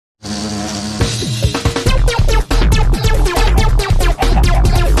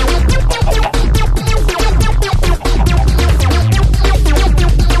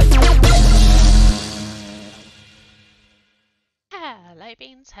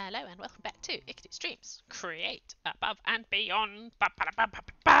Hello and welcome back to Ickity Streams. Create above and beyond. Ba, ba, ba, ba,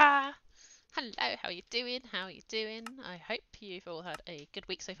 ba, ba. Hello, how are you doing? How are you doing? I hope you've all had a good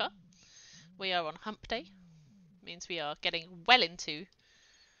week so far. We are on hump day. Means we are getting well into,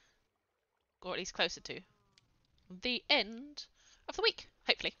 or at least closer to, the end of the week.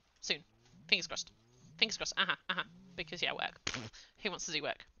 Hopefully, soon. Fingers crossed. Fingers crossed. Because yeah, work. Who wants to do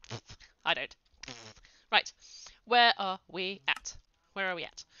work? I don't. Right. Where are we at? Where are we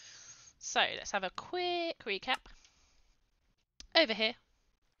at? So let's have a quick recap. Over here,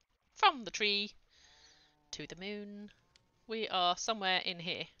 from the tree to the moon, we are somewhere in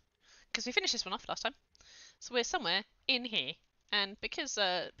here. Because we finished this one off last time. So we're somewhere in here. And because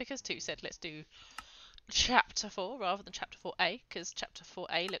 2 said let's do chapter 4 rather than chapter 4a, because chapter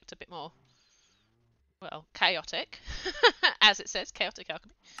 4a looked a bit more, well, chaotic, as it says, chaotic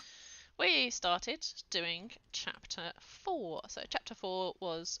alchemy, we started doing chapter 4. So chapter 4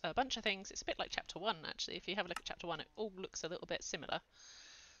 was a bunch of things. It's a bit like chapter 1, actually. If you have a look at chapter 1, it all looks a little bit similar.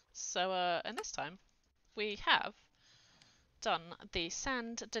 So, and this time, we have done the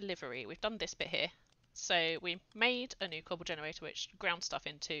sand delivery. We've done this bit here. So we made a new cobble generator which ground stuff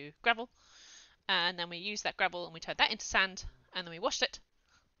into gravel, and then we used that gravel and we turned that into sand, and then we washed it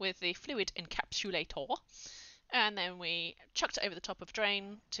with the fluid encapsulator, and then we chucked it over the top of a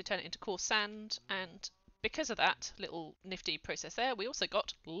drain to turn it into coarse sand, and because of that little nifty process there, we also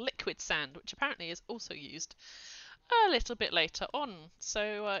got liquid sand, which apparently is also used a little bit later on.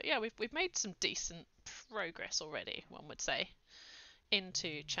 So yeah, we've made some decent progress already, one would say,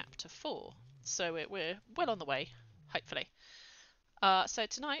 into chapter 4. So we're well on the way, hopefully. So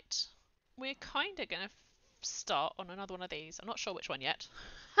tonight we're kind of going to start on another one of these. I'm not sure which one yet,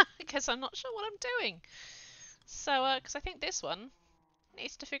 because I'm not sure what I'm doing. So because I think this one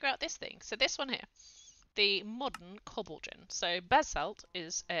needs to figure out this thing. So this one here, the modern cobble gen. So basalt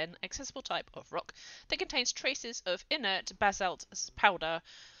is an accessible type of rock that contains traces of inert basalt powder.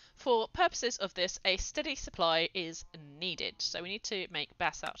 For purposes of this, a steady supply is needed. So we need to make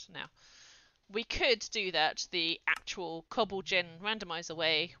basalt now. We could do that the actual cobble gen randomizer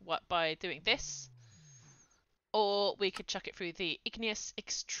way by doing this, or we could chuck it through the igneous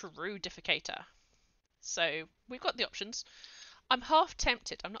extrudificator. So we've got the options. I'm half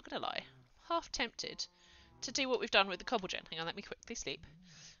tempted, I'm not going to lie, half tempted to do what we've done with the cobble gen. Hang on, let me quickly sleep,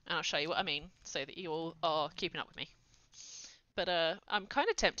 and I'll show you what I mean, so that you all are keeping up with me. But I'm kind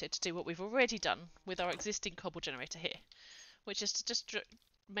of tempted to do what we've already done with our existing cobble generator here, which is to just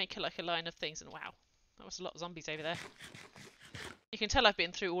make like a line of things. And wow, that was a lot of zombies over there. You can tell I've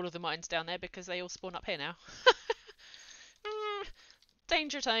been through all of the mines down there because they all spawn up here now.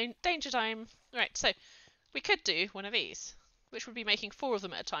 Danger time, danger time. Right, so we could do one of these, which would be making 4 of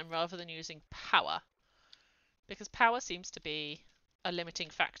them at a time rather than using power, because power seems to be a limiting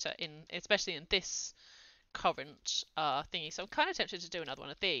factor especially in this current thingy. So I'm kind of tempted to do another one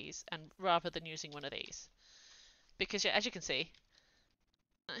of these, and rather than using one of these, because yeah, as you can see,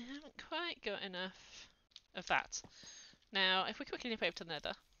 I haven't quite got enough of that. Now, if we quickly nip over to the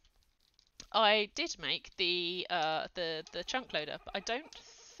nether, I did make the chunk loader, but I don't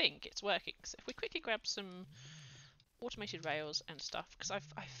think it's working. So if we quickly grab some automated rails and stuff, because I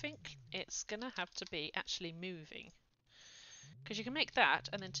think it's gonna have to be actually moving. Because you can make that,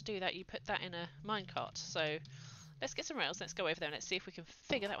 and then to do that you put that in a minecart. So let's get some rails, let's go over there and let's see if we can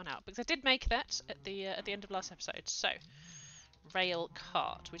figure that one out. Because I did make that at the end of last episode. So, rail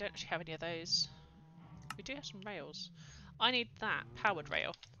cart. We don't actually have any of those. We do have some rails. I need that powered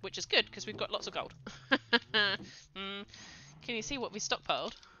rail, which is good because we've got lots of gold. Can you see what we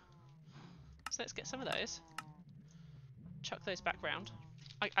stockpiled? So let's get some of those. Chuck those back round.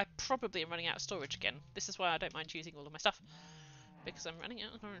 I probably am running out of storage again. This is why I don't mind using all of my stuff, because I'm running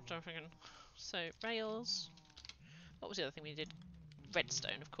out of storage. So rails. What was the other thing we did?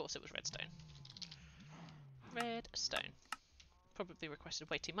 Redstone. Of course it was redstone. Redstone. Probably requested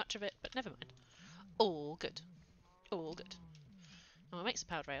way too much of it, but never mind. All good. All good. And we'll make some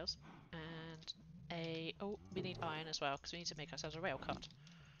powered rails. And oh, we need iron as well, because we need to make ourselves a rail cart.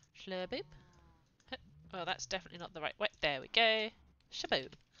 Shlaboop. Well, that's definitely not the right way. There we go. Shaboom.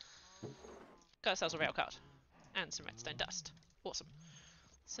 Got ourselves a rail cart. And some redstone dust. Awesome.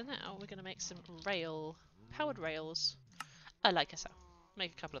 So now we're going to make some powered rails. I like so.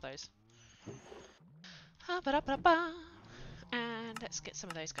 Make a couple of those. And let's get some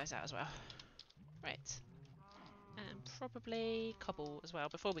of those guys out as well. Right. And probably cobble as well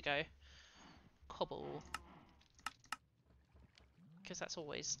before we go. Cobble. Because that's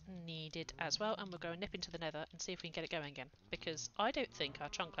always needed as well. And we'll go and nip into the nether and see if we can get it going again. Because I don't think our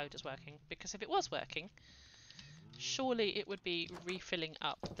chunk loader is working. Because if it was working, surely it would be refilling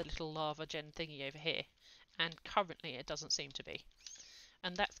up the little lava gen thingy over here. And currently it doesn't seem to be.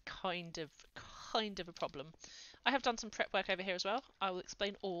 And that's kind of a problem. I have done some prep work over here as well. I will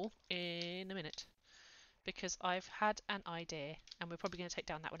explain all in a minute. Because I've had an idea. And we're probably going to take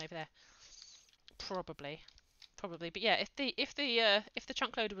down that one over there. Probably. But yeah, if the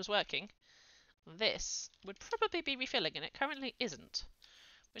chunk loader was working, this would probably be refilling, and it currently isn't.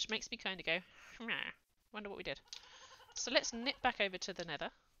 Which makes me kind of go, wonder what we did. So let's nip back over to the nether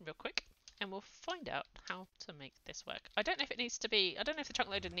real quick, and we'll find out how to make this work. I don't know if it needs to be, I don't know if the chunk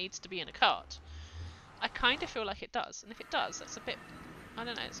loader needs to be in a cart. I kind of feel like it does, and if it does, that's a bit, I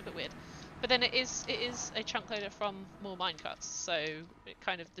don't know, it's a bit weird. But then it is a chunk loader from more minecarts, so it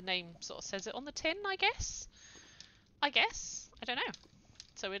kind of, the name sort of says it on the tin, I guess? I don't know.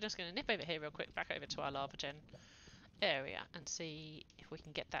 So we're just going to nip over here real quick, back over to our lava gen area, and see if we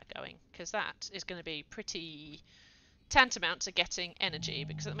can get that going, because that is going to be pretty tantamount to getting energy,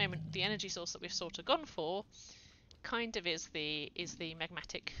 because at the moment the energy source that we've sort of gone for kind of is the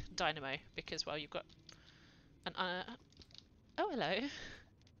magmatic dynamo, because, well, you've got an oh, hello.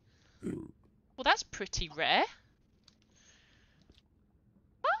 Well, that's pretty rare.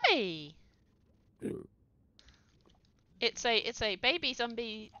 Hi. It's a baby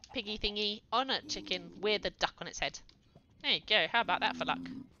zombie piggy thingy on a chicken with a duck on its head. There you go. How about that for luck?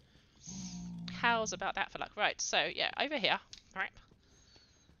 How's about that for luck? Right, so yeah, over here, right.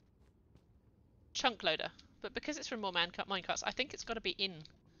 Chunk loader. But because it's from more minecarts, I think it's got to be in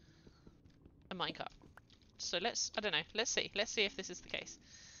a minecart. So let's, I don't know, let's see. Let's see if this is the case.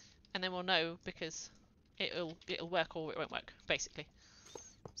 And then we'll know, because it'll work or it won't work, basically.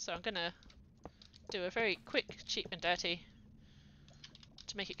 So I'm going to do a very quick, cheap and dirty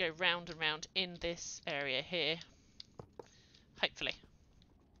to make it go round and round in this area here. Hopefully.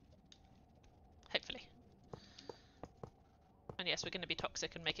 Hopefully. And yes, we're going to be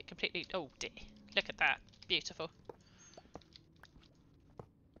toxic and make it completely... Oh dear. Look at that. Beautiful.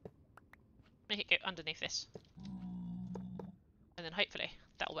 Make it go underneath this. And then hopefully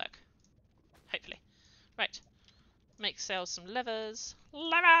that'll work. Hopefully. Right. Make ourselves some levers.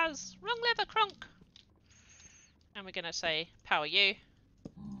 Levers! Wrong lever, Kronk! And we're going to say, power you.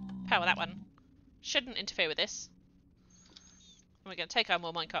 Power that one. Shouldn't interfere with this. And we're going to take our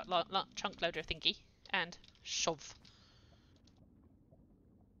more minecart chunk loader thingy and shove.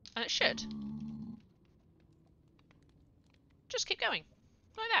 And it should just keep going.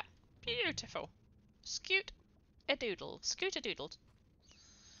 Like that. Beautiful. Scoot a doodle. Scoot a doodle.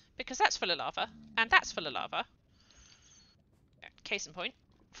 Because that's full of lava. And that's full of lava. Case in point.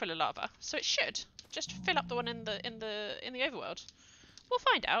 Full of lava. So it should just fill up the one in the overworld. We'll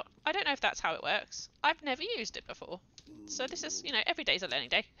find out. I don't know if that's how it works. I've never used it before. So this is, you know, every day's a learning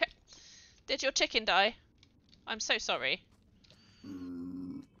day. Did your chicken die? I'm so sorry.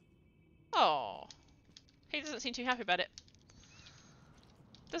 Oh. He doesn't seem too happy about it.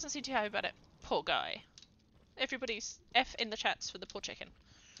 Doesn't seem too happy about it. Poor guy. Everybody's F in the chats for the poor chicken.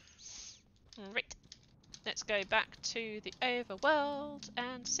 Right. Let's go back to the overworld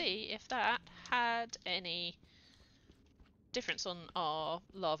and see if that had any difference on our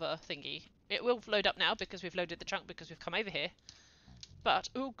lava thingy. It will load up now because we've loaded the chunk because we've come over here. But,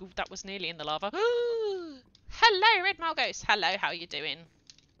 oh, that was nearly in the lava. Hello, Red Malgos. Hello, how you doing?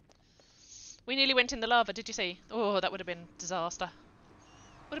 We nearly went in the lava, did you see? Oh, that would have been disaster.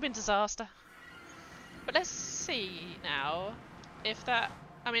 Would have been disaster. But let's see now if that...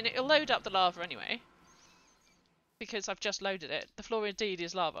 I mean, it'll load up the lava anyway. Because I've just loaded it. The floor indeed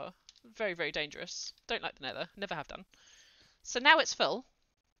is lava. Very, very dangerous. Don't like the nether. Never have done. So now it's full.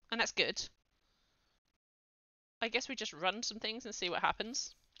 And that's good. I guess we just run some things and see what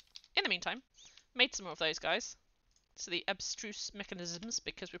happens. In the meantime, made some more of those guys. So the abstruse mechanisms,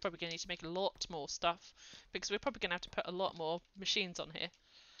 because we're probably going to need to make a lot more stuff. Because we're probably going to have to put a lot more machines on here.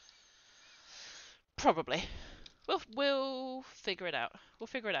 Probably. We'll figure it out. We'll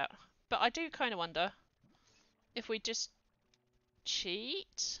figure it out. But I do kind of wonder if we just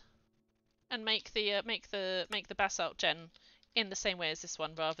cheat and make the basalt gen in the same way as this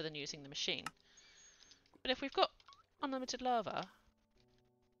one, rather than using the machine. But if we've got unlimited lava,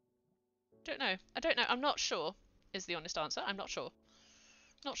 don't know. I don't know. I'm not sure. Is the honest answer. I'm not sure.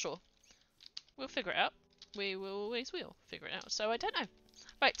 Not sure. We'll figure it out. We will figure it out. So I don't know.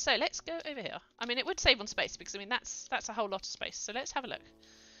 Right, so let's go over here. I mean, it would save on space because, I mean, that's a whole lot of space. So let's have a look.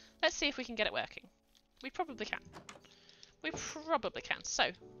 Let's see if we can get it working. We probably can. We probably can.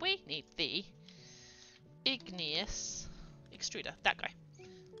 So we need the igneous extruder. That guy.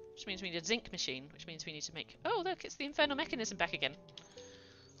 Which means we need a zinc machine. Which means we need to make... Oh, look, it's the infernal mechanism back again.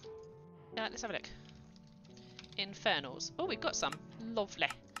 Let's have a look. infernals. Oh, we've got some. Lovely.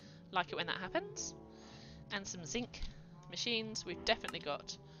 Like it when that happens. And some zinc machines. We've definitely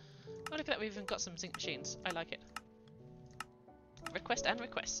got... Oh, look at that. We've even got some zinc machines. I like it. Request and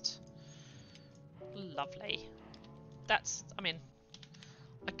request. Lovely. That's... I mean...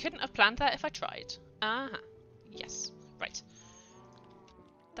 I couldn't have planned that if I tried. Aha. Yes. Right.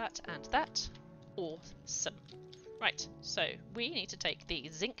 That and that. Awesome. Right. So, we need to take the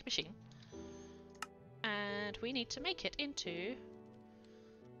zinc machine. And we need to make it into...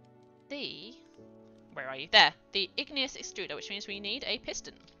 the... Where are you? There. The igneous extruder, which means we need a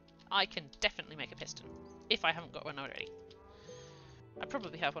piston. I can definitely make a piston. If I haven't got one already. I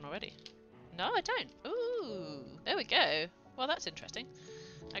probably have one already. No, I don't. Ooh, there we go. Well, that's interesting.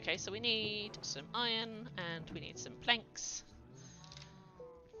 Okay, so we need some iron and we need some planks.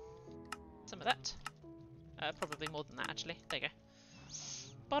 Some of that. Probably more than that, actually. There you go.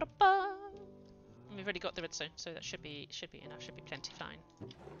 Ba-da-ba! And we've already got the redstone, so that should be enough. Should be plenty fine.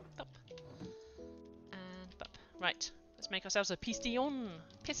 Bop. And bop. Right, let's make ourselves a piston.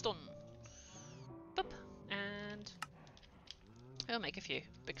 Piston. Bop. And we'll make a few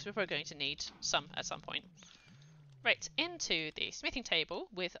because we're probably going to need some at some point. Right, into the smithing table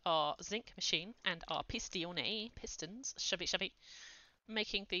with our zinc machine and our pistione, pistons, shovey,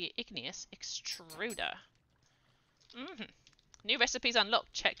 making the igneous extruder. New recipes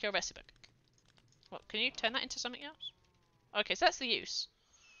unlocked. Check your recipe book. What, can you turn that into something else? Okay, so that's the use.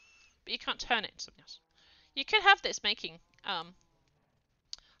 But you can't turn it into something else. You could have this making, I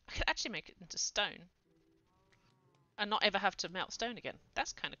could actually make it into stone. And not ever have to melt stone again.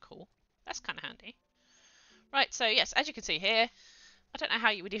 That's kind of cool. That's kind of handy. Right, so yes, as you can see here, I don't know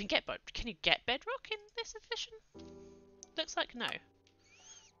how you would even get bedrock. Can you get bedrock in this edition? Looks like no.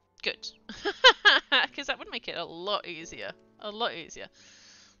 Good. Because that would make it a lot easier. A lot easier.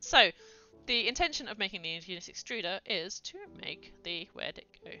 So, the intention of making the igneous extruder is to make the... Where'd it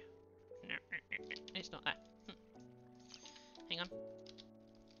go? No, it's not there. Hang on.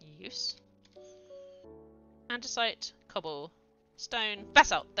 Use. Andesite, cobble, stone,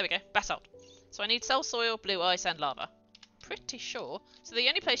 basalt. There we go, basalt. So I need soul soil, blue ice, and lava. Pretty sure. So the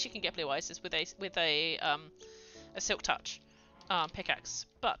only place you can get blue ice is with a silk touch pickaxe.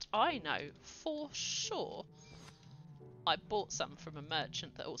 But I know for sure I bought some from a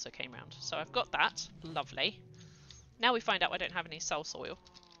merchant that also came round. So I've got that. Lovely. Now we find out I don't have any soul soil.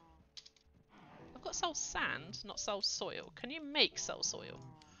 I've got soul sand, not soul soil. Can you make soul soil?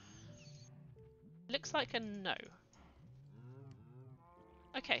 Looks like a no.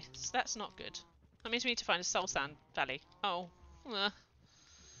 Okay, so that's not good. That means we need to find a soul sand valley. Oh.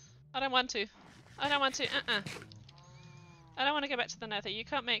 I don't want to. I don't want to. I don't want to go back to the nether. You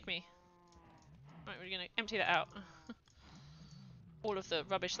can't make me. Right, we're going to empty that out. All of the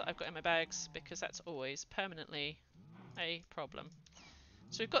rubbish that I've got in my bags, because that's always permanently a problem.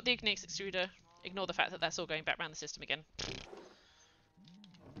 So we've got the igneous extruder. Ignore the fact that that's all going back around the system again.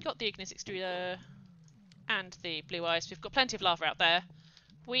 Got the igneous extruder and the blue ice. We've got plenty of lava out there.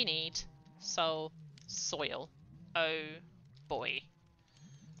 We need soul soil. Oh boy.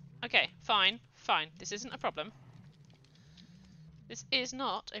 Okay, fine, fine. This isn't a problem. This is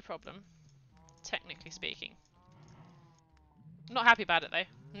not a problem, technically speaking. I'm not happy about it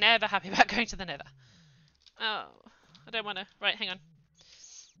though. Never happy about going to the nether. Oh, I don't want to. Right, hang on.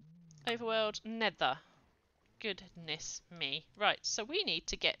 Overworld, nether. Goodness me. Right, so we need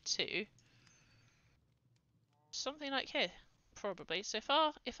to get to something like here, probably. So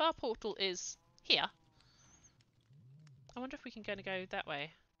if our portal is here, I wonder if we can go that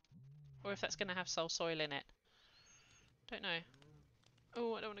way, or if that's going to have soul soil in it. Don't know.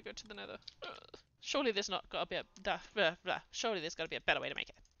 Oh, I don't want to go to the nether. Surely there's not got to be a surely there's got to be a better way to make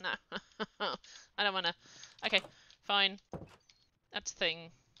it. No, I don't want to. Okay, fine. That's the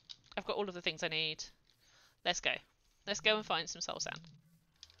thing. I've got all of the things I need. Let's go. Let's go and find some soul sand.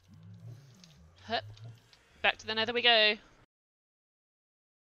 Hup. Back to the nether we go.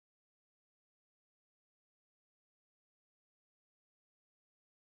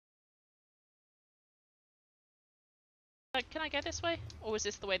 Can I go this way? Or was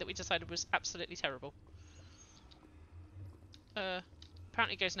this the way that we decided was absolutely terrible?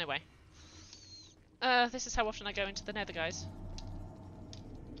 Apparently goes no way. This is how often I go into the nether, guys.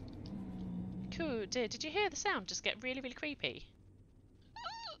 Cool, dear. Did you hear the sound just get really, really creepy?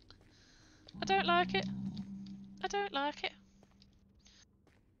 I don't like it. I don't like it.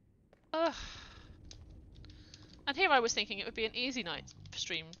 Ugh. And here I was thinking it would be an easy night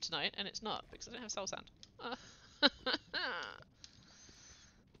stream tonight, and it's not, because I don't have soul sand.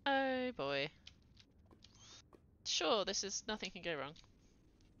 Oh boy. Sure, this is... nothing can go wrong.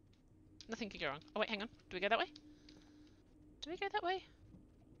 Nothing can go wrong. Oh wait, hang on. Do we go that way? Do we go that way?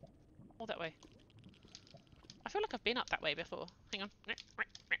 Or that way? I feel like I've been up that way before. Hang on.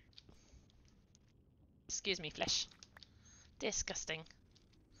 Excuse me, flesh. Disgusting.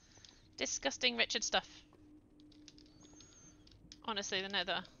 Disgusting wretched stuff. Honestly, the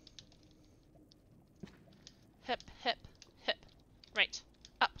nether. Hip, hip, hip. Right.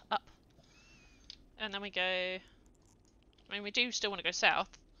 Up, up. And then we go... I mean, we do still want to go south.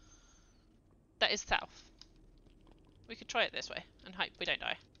 That is south. We could try it this way and hope we don't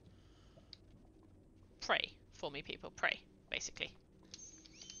die. Pray for me, people. Pray, basically.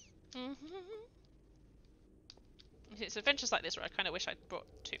 It's adventures like this where I kind of wish I'd brought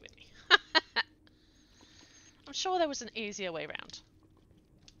two with me. I'm sure there was an easier way round.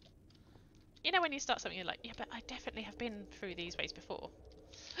 You know when you start something you're like, yeah, but I definitely have been through these ways before.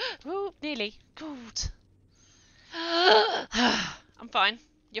 Ooh, nearly. Good. I'm fine.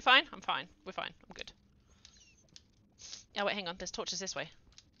 You're fine? I'm fine. We're fine. I'm good. Oh wait, hang on. There's torches this way.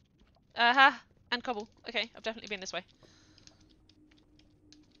 And cobble. Okay, I've definitely been this way.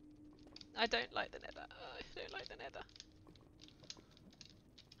 I don't like the nether. I don't like the nether.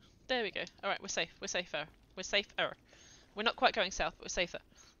 There we go. Alright, we're safe. We're safer. We're safer. We're not quite going south, but we're safer.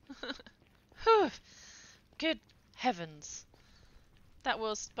 Good heavens. That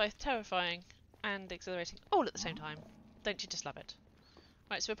was both terrifying and exhilarating all at the same time. Don't you just love it?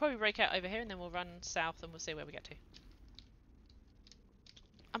 Right, so we'll probably break out over here and then we'll run south and we'll see where we get to.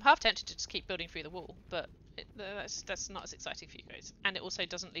 I'm half tempted to just keep building through the wall, but that's not as exciting for you guys. And it also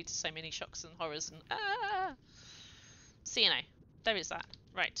doesn't lead to so many shocks and horrors and So you know, there is that.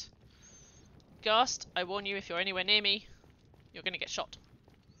 Right. Ghast, I warn you, if you're anywhere near me, you're going to get shot.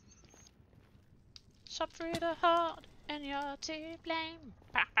 Shot through the heart and you're to blame.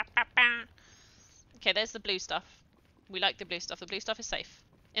 Bah, bah, bah, bah. Okay, there's the blue stuff. We like the blue stuff. The blue stuff is safe.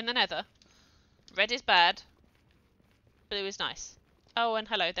 In the nether, red is bad, blue is nice. Oh, and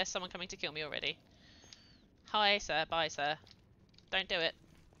hello, there's someone coming to kill me already. Hi, sir. Bye, sir. Don't do it.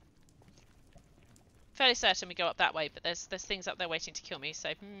 Fairly certain we go up that way, but there's things up there waiting to kill me, so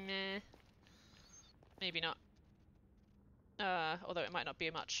meh. Maybe not. Although it might not be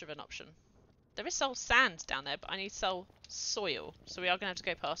much of an option. There is soul sand down there, but I need soul soil, so we are going to have to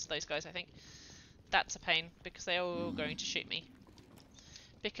go past those guys, I think. That's a pain, because they are all going to shoot me.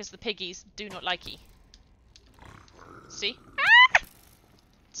 Because the piggies do not like ye. See? Ah!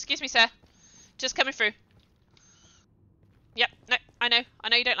 Excuse me, sir. Just coming through. Yep, no, I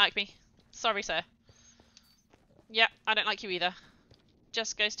know you don't like me. Sorry, sir. Yep, I don't like you either.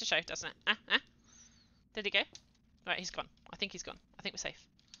 Just goes to show, doesn't it? Did he go? Right, he's gone. I think he's gone. I think we're safe.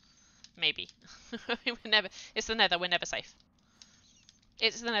 Maybe. We're never... It's the nether, we're never safe.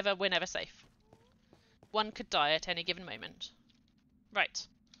 It's the nether, we're never safe. One could die at any given moment. Right.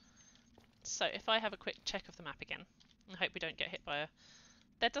 So, if I have a quick check of the map again, I hope we don't get hit by a...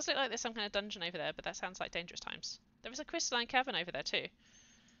 There does look like there's some kind of dungeon over there, but that sounds like dangerous times. There is a crystalline cavern over there too.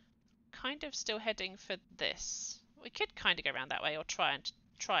 Kind of still heading for this. We could kind of go around that way, or try and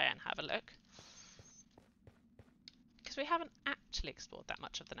have a look. Because we haven't actually explored that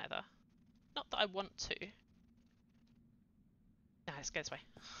much of the nether. Not that I want to. Nah, let's go this way.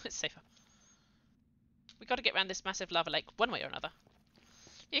 It's safer. We've got to get around this massive lava lake one way or another.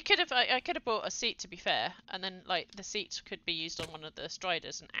 You could have, I could have bought a seat, to be fair, and then like the seat could be used on one of the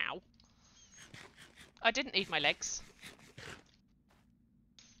striders. And ow! I didn't need my legs.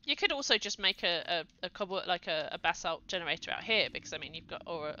 You could also just make a cobble, like a basalt generator out here, because I mean you've got,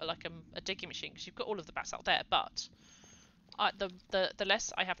 or like a digging machine, because you've got all of the basalt there. But the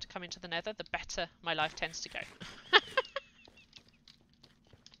less I have to come into the nether, the better my life tends to go.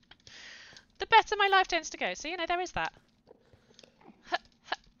 The better my life tends to go. So you know there is that.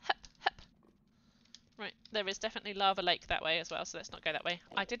 Right, there is definitely lava lake that way as well, so let's not go that way.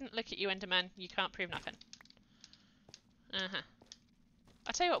 I didn't look at you, Enderman. You can't prove nothing.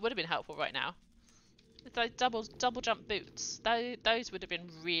 I tell you what would have been helpful right now. Those double jump boots. Those would have been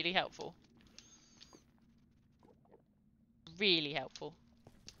really helpful. Really helpful.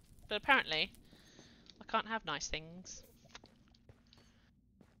 But apparently, I can't have nice things.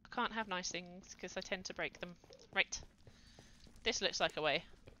 I can't have nice things because I tend to break them. Right. This looks like a way.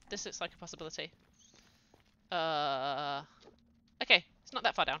 This looks like a possibility. Okay, it's not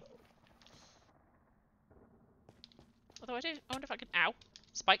that far down. Although I wonder if I can... Ow.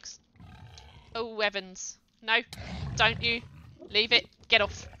 Spikes. Oh, Evans. No. Don't you. Leave it. Get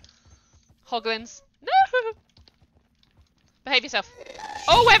off. Hoglins. No! Behave yourself.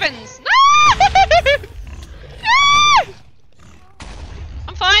 Oh, Evans! No! No!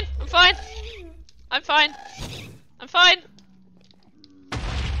 I'm fine. I'm fine. I'm fine. I'm fine.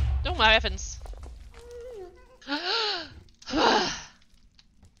 Oh, my Evans.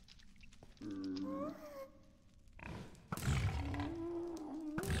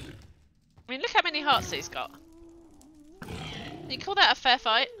 mean, look how many hearts he's got. You call that a fair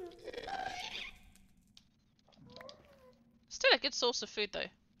fight? Still a good source of food, though.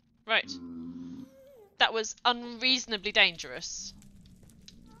 Right. That was unreasonably dangerous.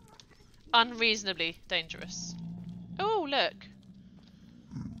 Unreasonably dangerous. Oh, look.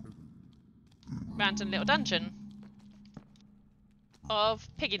 Random little dungeon. Of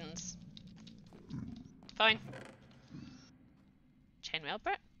piggins. Fine. Chainmail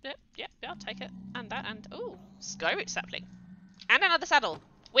Brett. Yep, I'll take it. And that, and... ooh, Skyroot sapling. And another saddle.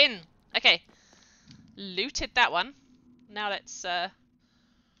 Win! Okay. Looted that one. Now let's, I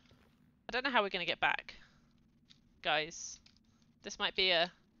don't know how we're going to get back. Guys. This might be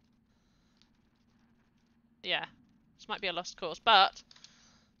a... yeah. This might be a lost cause, but...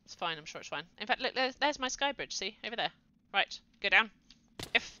 it's fine, I'm sure it's fine. In fact, look, there's my sky bridge, see? Over there. Right, go down.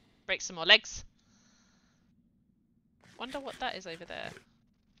 If. Break some more legs. Wonder what that is over there.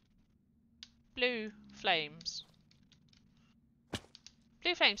 Blue flames.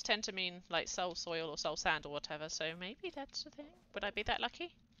 Blue flames tend to mean like soul soil or soul sand or whatever, so maybe that's the thing. Would I be that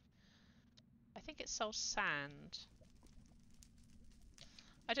lucky? I think it's soul sand.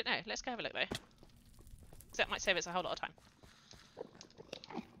 I don't know. Let's go have a look though. 'Cause that might save us a whole lot of time.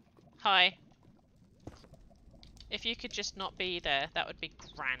 Hi. If you could just not be there, that would be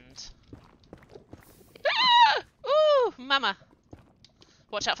grand. Ah! Ooh, mama.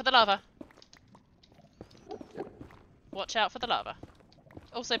 Watch out for the lava. Watch out for the lava.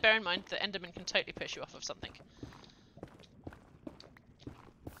 Also, bear in mind that Enderman can totally push you off of something.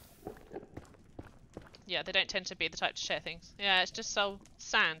 Yeah, they don't tend to be the type to share things. Yeah, it's just soul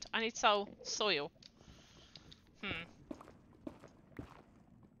sand. I need soul soil.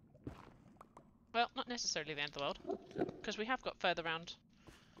 Well, not necessarily the end of the world. Because we have got further round.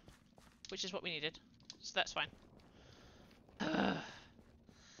 Which is what we needed. So that's fine.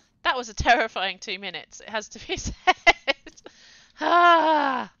 That was a terrifying 2 minutes, it has to be said.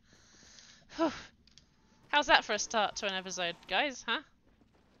 Ah! How's that for a start to an episode, guys, huh?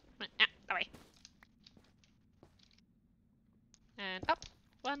 Away. And up.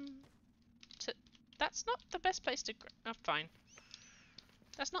 1, 2. That's not the best place to grow. Oh, fine.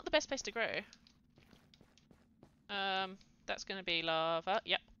 That's not the best place to grow. That's gonna be lava.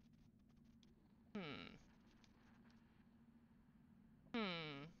 Yep.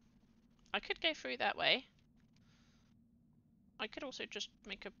 I could go through that way. I could also just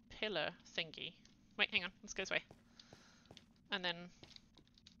make a pillar thingy. Wait, hang on. Let's go this way. And then...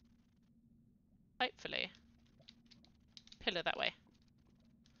 hopefully... pillar that way.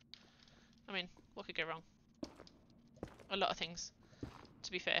 I mean, what could go wrong? A lot of things,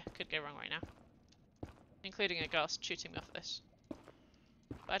 to be fair, could go wrong right now. Including a ghast shooting me off of this.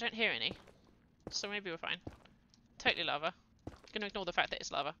 But I don't hear any. So maybe we're fine. Totally lava. Gonna ignore the fact that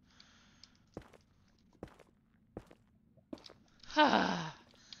it's lava. It's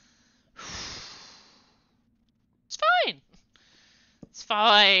fine! It's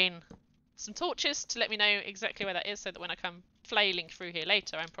fine! Some torches to let me know exactly where that is so that when I come flailing through here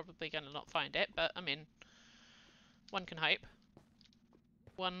later I'm probably gonna not find it, but I mean, one can hope.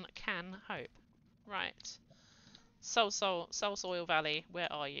 One can hope. Right. Soul Soil Valley,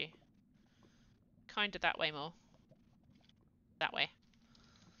 where are you? Kinda that way more. That way.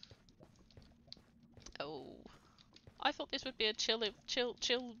 Oh. I thought this would be a chill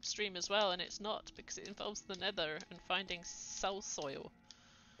stream as well, and it's not, because it involves the nether and finding soul soil.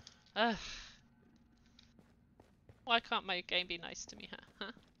 Ugh. Why can't my game be nice to me,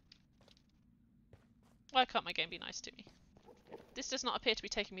 huh? Why can't my game be nice to me? This does not appear to be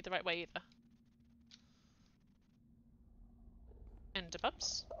taking me the right way either.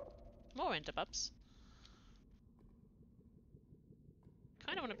 Enderbubs. More enderbubs.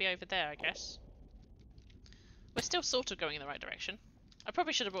 Kinda want to be over there, I guess. We're still sort of going in the right direction. I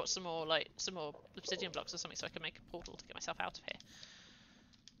probably should have brought some more obsidian blocks or something so I can make a portal to get myself out of here.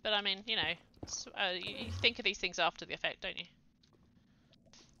 But I mean, you know, you think of these things after the effect, don't you?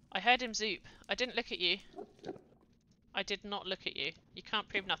 I heard him zoop. I didn't look at you. I did not look at you. You can't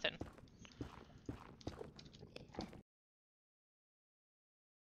prove nothing.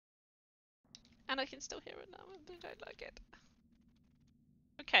 And I can still hear it now, and I don't like it.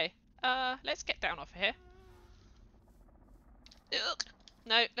 Okay, let's get down off of here. Ugh.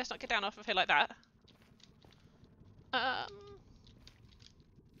 No, let's not get down off of here like that. I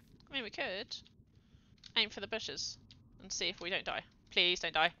mean, we could aim for the bushes and see if we don't die. Please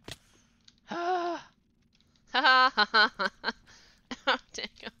don't die.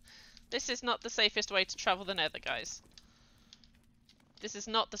 This is not the safest way to travel the nether, guys. This is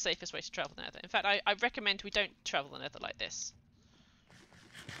not the safest way to travel the nether. In fact, I recommend we don't travel the nether like this.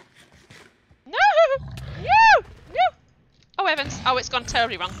 No! No! Oh, Evans. Oh, it's gone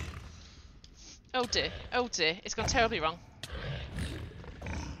terribly wrong. Oh dear. Oh dear. It's gone terribly wrong.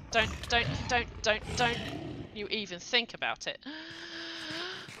 Don't you even think about it.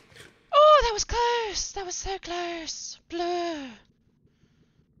 Oh, that was close. That was so close. Blue.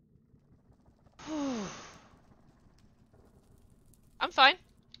 I'm fine.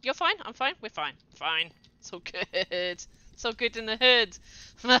 You're fine. I'm fine. We're fine. Fine. It's all good. It's all good in the hood.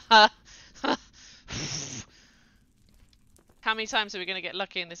 How many times are we going to get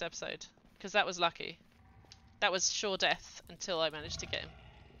lucky in this episode? Because that was lucky. That was sure death until I managed to get him.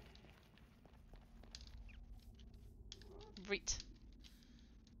 Right.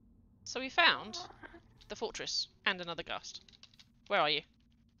 So we found the fortress and another ghast. Where are you?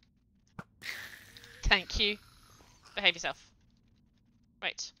 Thank you. Behave yourself.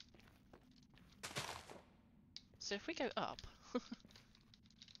 Right. So if we go up...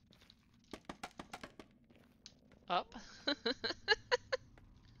 up.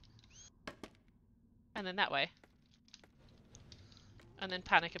 And then that way. And then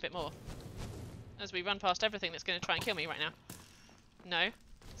panic a bit more. As we run past everything that's going to try and kill me right now. No.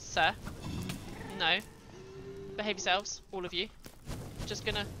 Sir. No. Behave yourselves, all of you. Just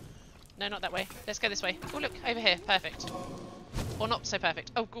gonna... No, not that way. Let's go this way. Oh, look, over here. Perfect. Or not so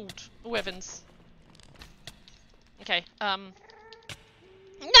perfect. Oh, good. Oh, Evans. Okay, No!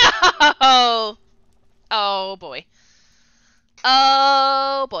 Oh, boy.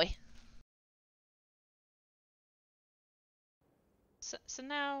 Oh, boy. So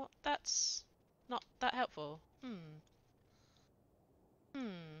now, that's not that helpful.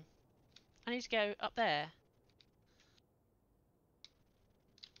 I need to go up there.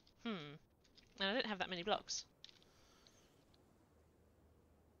 And I don't have that many blocks.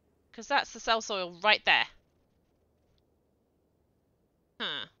 Because that's the cell soil right there.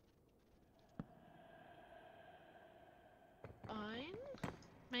 Huh. Fine.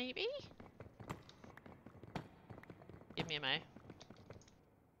 Maybe? Give me a mo.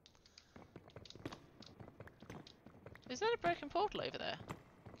 Is that a broken portal over there?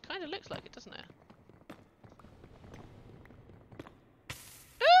 Kind of looks like it, doesn't it?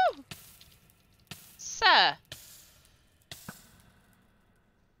 Ooh! Sir!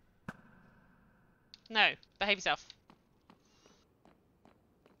 No, behave yourself.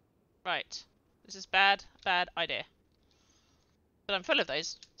 Right. This is bad idea. But I'm full of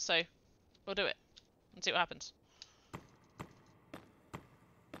those, so we'll do it and see what happens.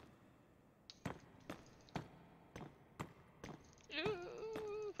 Ooh,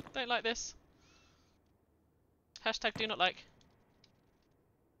 don't like this. Hashtag do not like.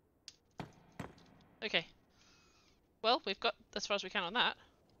 Okay. Well, we've got as far as we can on that.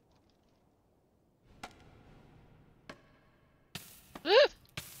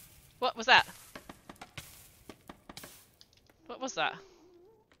 What was that? What was that?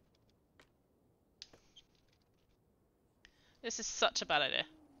 This is such a bad idea.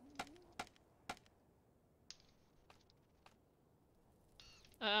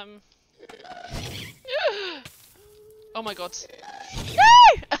 Oh my god. No!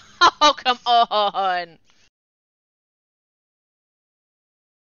 Oh, come on!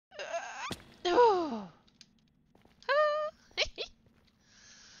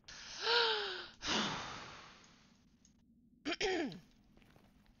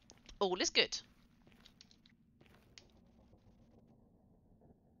 All is good.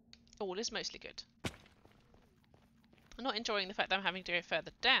 All is mostly good. I'm not enjoying the fact that I'm having to go further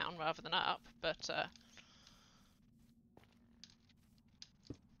down rather than up, but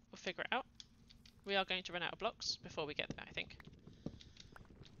we'll figure it out. We are going to run out of blocks before we get there, I think.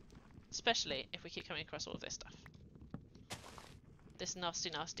 Especially if we keep coming across all of this stuff. This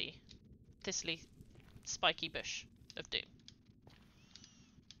nasty, thistly, spiky bush of doom.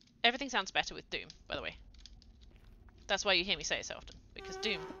 Everything sounds better with doom, by the way. That's why you hear me say it so often, because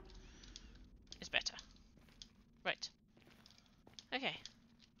doom is better. Right. Okay.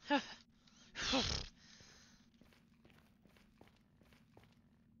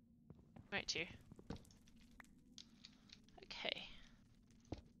 Right, you. Okay.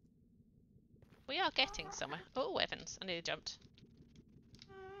 We are getting somewhere. Oh, Evans, I nearly jumped.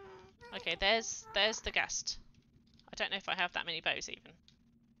 Okay, there's the ghast. I don't know if I have that many bows even.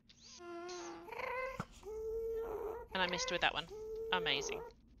 And I missed with that one. Amazing.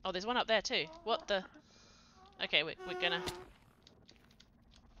 Oh, there's one up there too. What the... Okay, we're gonna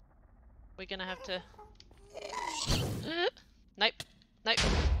have to... Nope. Nope. Nope.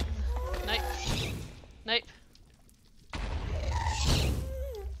 Nope.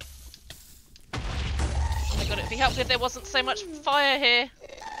 Oh my god, it'd be helpful if there wasn't so much fire here.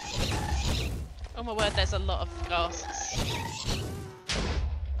 Oh my word, there's a lot of ghasts.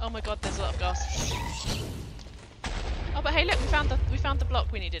 Oh my god, there's a lot of ghasts. Oh, but hey, look, we found the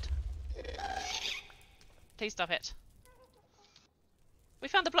block we needed. Please stop it. We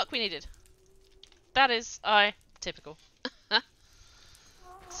found the block we needed. That is, typical.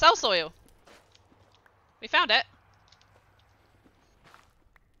 Soul soil. We found it.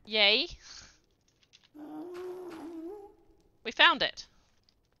 Yay. We found it.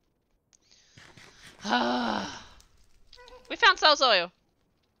 We found soul soil.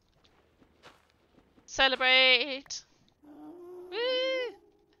 Celebrate. Woo.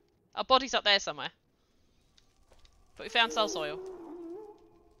 Our body's up there somewhere. But we found soul soil.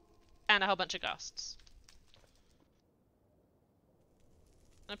 And a whole bunch of ghasts.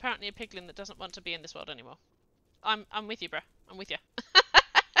 And apparently a piglin that doesn't want to be in this world anymore. I'm with you, bruh. I'm with you.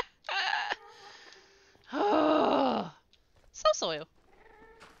 Soul soil.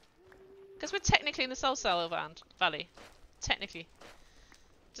 Because we're technically in the soul valley. Technically.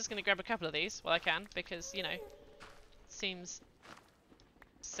 Just going to grab a couple of these while I can, because, you know, seems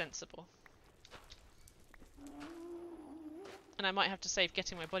sensible. And I might have to save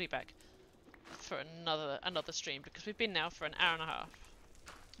getting my body back for another stream, because we've been now for an hour and a half.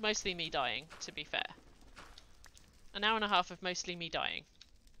 Mostly me dying, to be fair. An hour and a half of mostly me dying.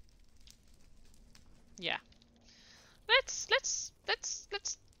 Yeah. Let's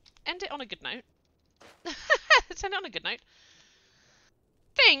end it on a good note. Let's end it on a good note.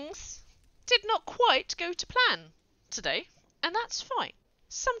 Things did not quite go to plan today, and that's fine.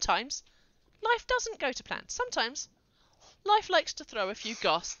 Sometimes life doesn't go to plan. Sometimes life likes to throw a few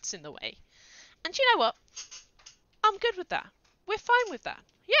ghasts in the way. And you know what? I'm good with that. We're fine with that.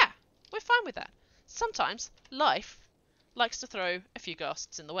 Yeah, we're fine with that. Sometimes life likes to throw a few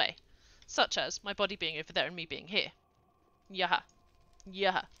ghasts in the way. Such as my body being over there and me being here. Yaha.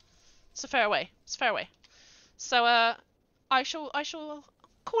 Yaha. It's a fair way. It's a fair way. So, I shall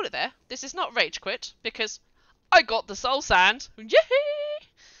call it there. This is not rage quit, because I got the soul sand. Yay!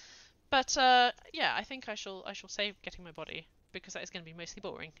 But, yeah, I think I shall save getting my body, because that is going to be mostly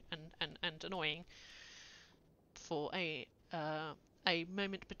boring and annoying for a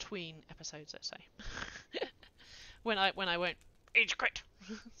moment between episodes, let's say. when I won't rage quit.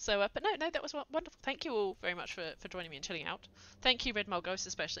 So, but no, that was wonderful. Thank you all very much for joining me and chilling out. Thank you, Red Mulgos,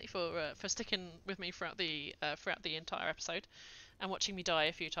 especially for sticking with me throughout the entire episode and watching me die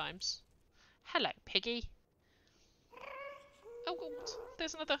a few times. Hello, Piggy. Oh,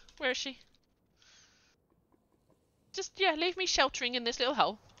 there's another. Where is she? Just, yeah, leave me sheltering in this little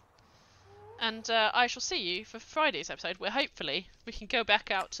hole. And I shall see you for Friday's episode, where hopefully we can go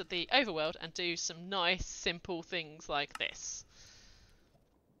back out to the overworld and do some nice, simple things like this.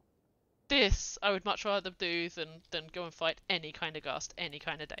 This I would much rather do than go and fight any kind of ghast any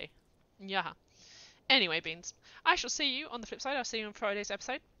kind of day. Yeah. Anyway, Beans, I shall see you on the flip side. I'll see you on Friday's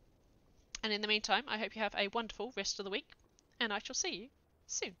episode. And in the meantime, I hope you have a wonderful rest of the week. And I shall see you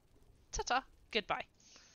soon. Ta-ta. Goodbye.